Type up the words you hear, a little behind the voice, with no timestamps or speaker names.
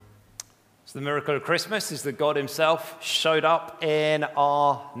So the miracle of Christmas is that God himself showed up in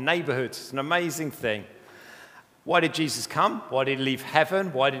our neighborhoods. It's an amazing thing. Why did Jesus come? Why did he leave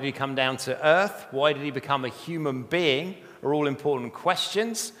heaven? Why did he come down to earth? Why did he become a human being? Are all important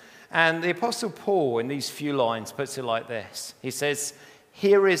questions. And the Apostle Paul, in these few lines, puts it like this. He says,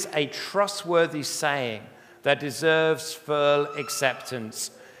 "Here is a trustworthy saying that deserves full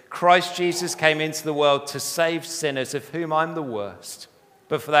acceptance. Christ Jesus came into the world to save sinners, of whom I'm the worst.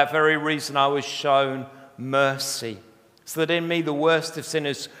 But for that very reason I was shown mercy, so that in me, the worst of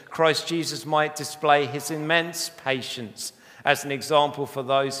sinners, Christ Jesus might display his immense patience as an example for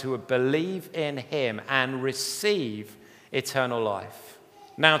those who would believe in him and receive eternal life.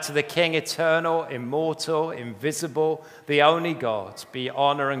 Now to the King, eternal, immortal, invisible, the only God, be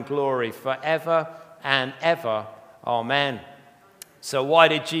honor and glory forever and ever. Amen." So why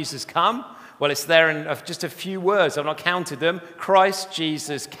did Jesus come? Well, it's there in just a few words. I've not counted them. Christ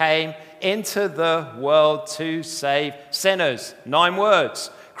Jesus came into the world to save sinners. 9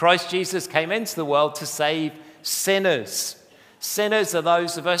 words. Christ Jesus came into the world to save sinners. Sinners are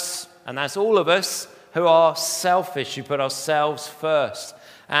those of us, and that's all of us, who are selfish, who put ourselves first.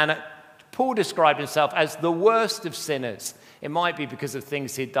 And Paul described himself as the worst of sinners. It might be because of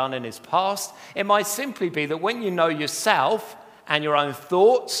things he'd done in his past. It might simply be that when you know yourself and your own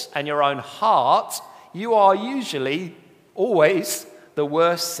thoughts and your own heart, you are usually always the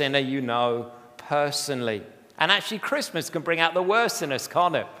worst sinner you know personally. And actually, Christmas can bring out the worst in us,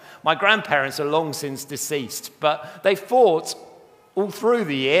 can't it? My grandparents are long since deceased, but they fought all through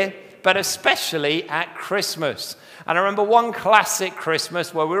the year, but especially at Christmas. And I remember one classic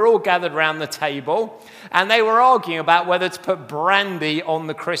Christmas where we were all gathered around the table, and they were arguing about whether to put brandy on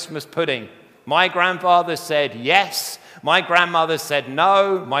the Christmas pudding. My grandfather said yes. My grandmother said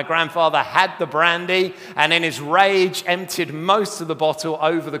no. My grandfather had the brandy and in his rage emptied most of the bottle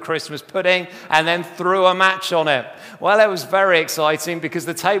over the Christmas pudding and then threw a match on it. Well, it was very exciting because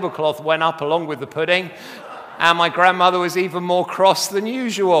the tablecloth went up along with the pudding and my grandmother was even more cross than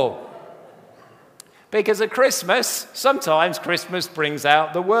usual. Because at Christmas, sometimes Christmas brings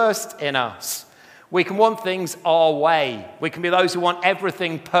out the worst in us. We can want things our way. We can be those who want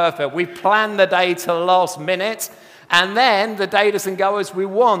everything perfect. We plan the day to the last minute, and then the day doesn't go as we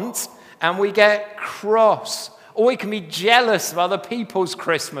want, and we get cross. Or we can be jealous of other people's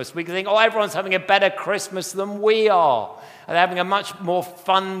Christmas. We can think, oh, everyone's having a better Christmas than we are. They're having a much more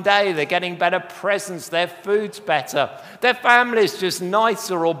fun day. They're getting better presents. Their food's better. Their family's just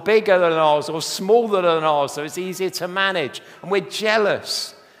nicer or bigger than ours or smaller than ours, so it's easier to manage. And we're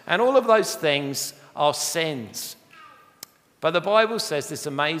jealous. And all of those things are sins. But the Bible says this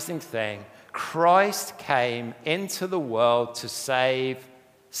amazing thing. Christ came into the world to save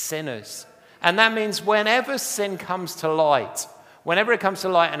sinners. And that means whenever sin comes to light, whenever it comes to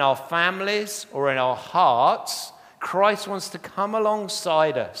light in our families or in our hearts, Christ wants to come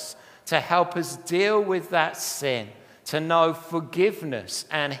alongside us to help us deal with that sin, to know forgiveness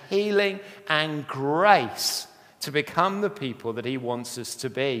and healing and grace to become the people that he wants us to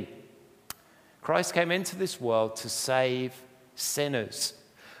be. Christ came into this world to save sinners.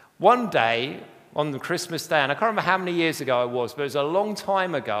 One day, on the Christmas day, and I can't remember how many years ago it was, but it was a long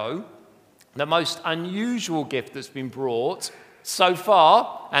time ago, the most unusual gift that's been brought so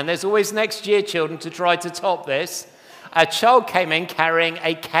far, and there's always next year children to try to top this, a child came in carrying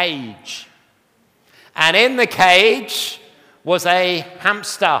a cage. And in the cage was a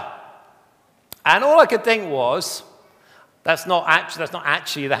hamster. And all I could think was, that's not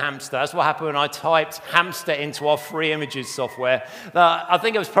actually the hamster. That's what happened when I typed hamster into our free images software. I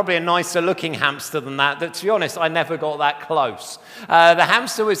think it was probably a nicer looking hamster than that. But to be honest, I never got that close. The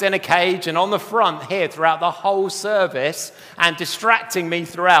hamster was in a cage and on the front here throughout the whole service and distracting me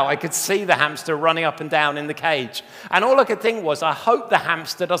throughout. I could see the hamster running up and down in the cage. And all I could think was, I hope the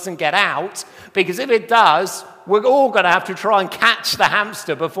hamster doesn't get out, because if it does, we're all going to have to try and catch the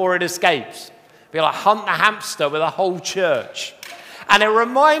hamster before it escapes. Be like hunt the hamster with a whole church. And it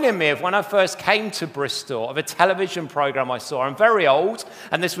reminded me of when I first came to Bristol, of a television program I saw. I'm very old,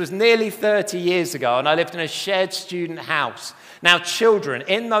 and this was nearly 30 years ago, and I lived in a shared student house. Now, children,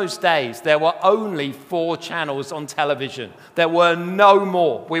 in those days, there were only 4 channels on television. There were no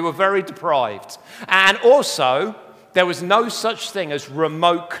more. We were very deprived. And also, there was no such thing as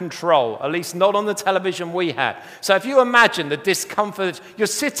remote control, at least not on the television we had. So if you imagine the discomfort, you're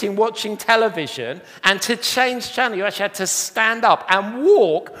sitting watching television, and to change channel, you actually had to stand up and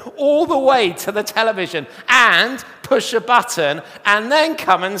walk all the way to the television and push a button and then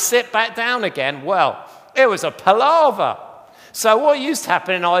come and sit back down again. Well, it was a palaver. So what used to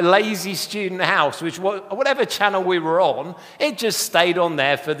happen in our lazy student house, which whatever channel we were on, it just stayed on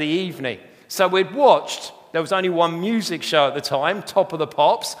there for the evening. So we'd watched, there was only one music show at the time, Top of the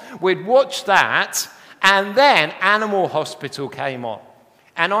Pops. We'd watched that, and then Animal Hospital came on.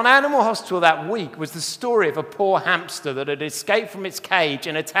 And on Animal Hospital that week was the story of a poor hamster that had escaped from its cage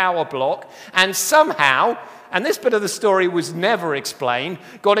in a tower block and somehow, and this bit of the story was never explained,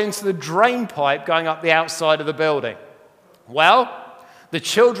 got into the drain pipe going up the outside of the building. Well, the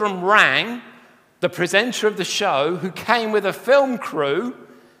children rang the presenter of the show, who came with a film crew,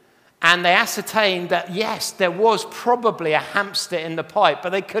 and they ascertained that, yes, there was probably a hamster in the pipe,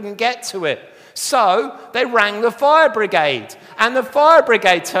 but they couldn't get to it. So they rang the fire brigade, and the fire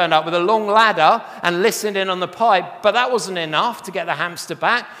brigade turned up with a long ladder and listened in on the pipe, but that wasn't enough to get the hamster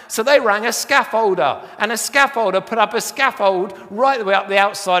back. So they rang a scaffolder, and a scaffolder put up a scaffold right the way up the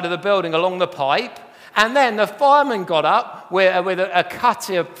outside of the building along the pipe. And then the fireman got up with a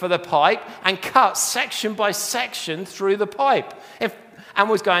cutter for the pipe and cut section by section through the pipe. And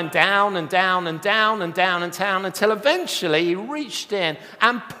was going down and down and down and down and down until eventually he reached in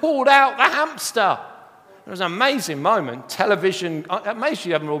and pulled out the hamster. It was an amazing moment. Television, amazing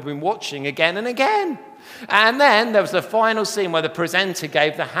you haven't all been watching again and again. And then there was the final scene where the presenter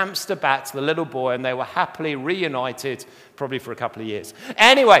gave the hamster back to the little boy, and they were happily reunited, probably for a couple of years.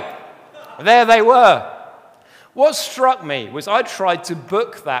 Anyway, there they were. What struck me was I tried to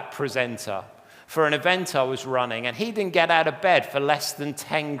book that presenter for an event I was running, and he didn't get out of bed for less than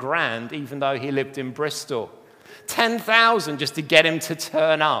 10 grand, even though he lived in Bristol. 10,000 just to get him to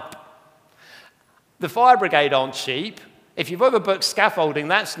turn up. The fire brigade aren't cheap. If you've ever booked scaffolding,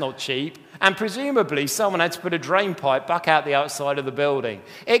 that's not cheap. And presumably someone had to put a drain pipe back out the outside of the building.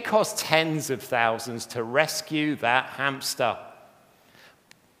 It cost tens of thousands to rescue that hamster.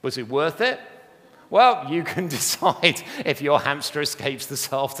 Was it worth it? Well, you can decide if your hamster escapes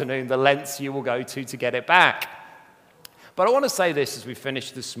this afternoon, the lengths you will go to get it back. But I want to say this as we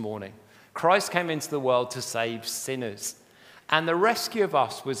finish this morning. Christ came into the world to save sinners. And the rescue of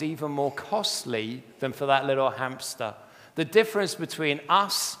us was even more costly than for that little hamster. The difference between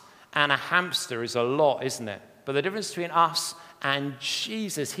us and a hamster is a lot, isn't it? But the difference between us and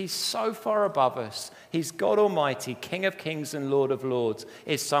Jesus, he's so far above us. He's God Almighty, King of Kings and Lord of Lords,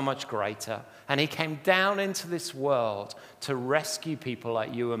 is so much greater. And he came down into this world to rescue people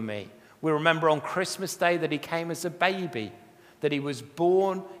like you and me. We remember on Christmas Day that he came as a baby, that he was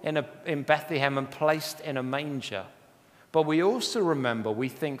born in Bethlehem and placed in a manger. But we also remember, we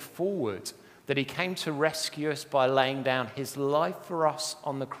think forward, that he came to rescue us by laying down his life for us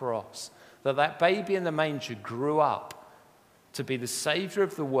on the cross, that baby in the manger grew up to be the Savior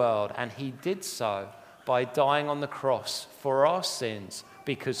of the world, and he did so by dying on the cross for our sins,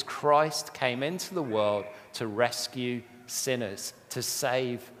 because Christ came into the world to rescue sinners, to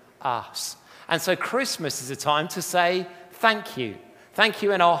save us. And so Christmas is a time to say thank you. Thank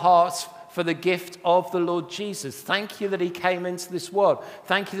you in our hearts for the gift of the Lord Jesus. Thank you that he came into this world.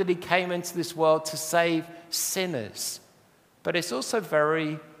 Thank you that he came into this world to save sinners. But it's also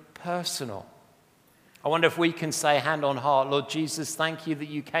very personal. I wonder if we can say hand on heart, Lord Jesus, thank you that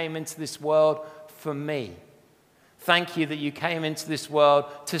you came into this world for me. Thank you that you came into this world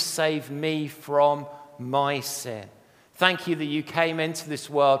to save me from my sin. Thank you that you came into this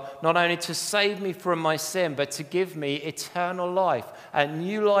world not only to save me from my sin, but to give me eternal life, a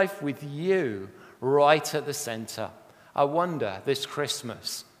new life with you right at the center. I wonder this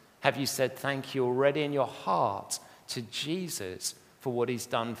Christmas, have you said thank you already in your heart to Jesus for what he's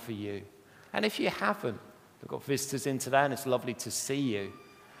done for you? And if you haven't, we've got visitors in today and it's lovely to see you.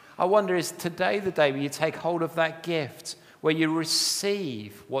 I wonder, is today the day where you take hold of that gift, where you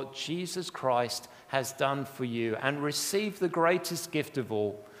receive what Jesus Christ has done for you and receive the greatest gift of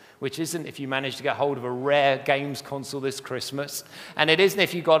all, which isn't if you manage to get hold of a rare games console this Christmas, and it isn't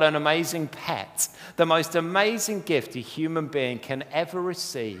if you got an amazing pet. The most amazing gift a human being can ever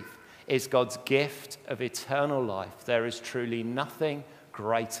receive is God's gift of eternal life. There is truly nothing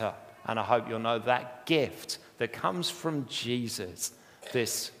greater. And I hope you'll know that gift that comes from Jesus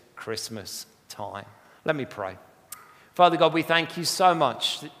this Christmas time. Let me pray. Father God, we thank you so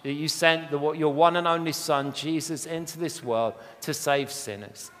much that you sent your one and only Son, Jesus, into this world to save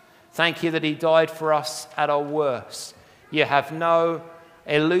sinners. Thank you that he died for us at our worst. You have no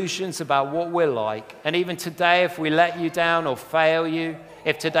illusions about what we're like. And even today, if we let you down or fail you,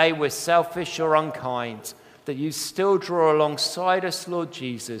 if today we're selfish or unkind, that you still draw alongside us, Lord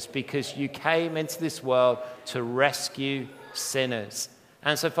Jesus, because you came into this world to rescue sinners.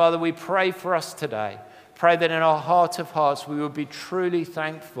 And so, Father, we pray for us today. Pray that in our heart of hearts we will be truly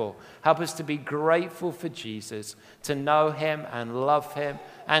thankful. Help us to be grateful for Jesus, to know him and love him,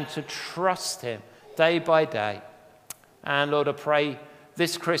 and to trust him day by day. And Lord, I pray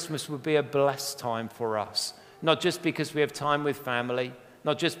this Christmas would be a blessed time for us, not just because we have time with family,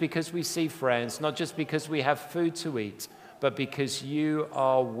 not just because we see friends, not just because we have food to eat, but because you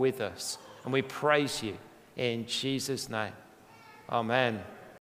are with us. And we praise you in Jesus' name. Amen.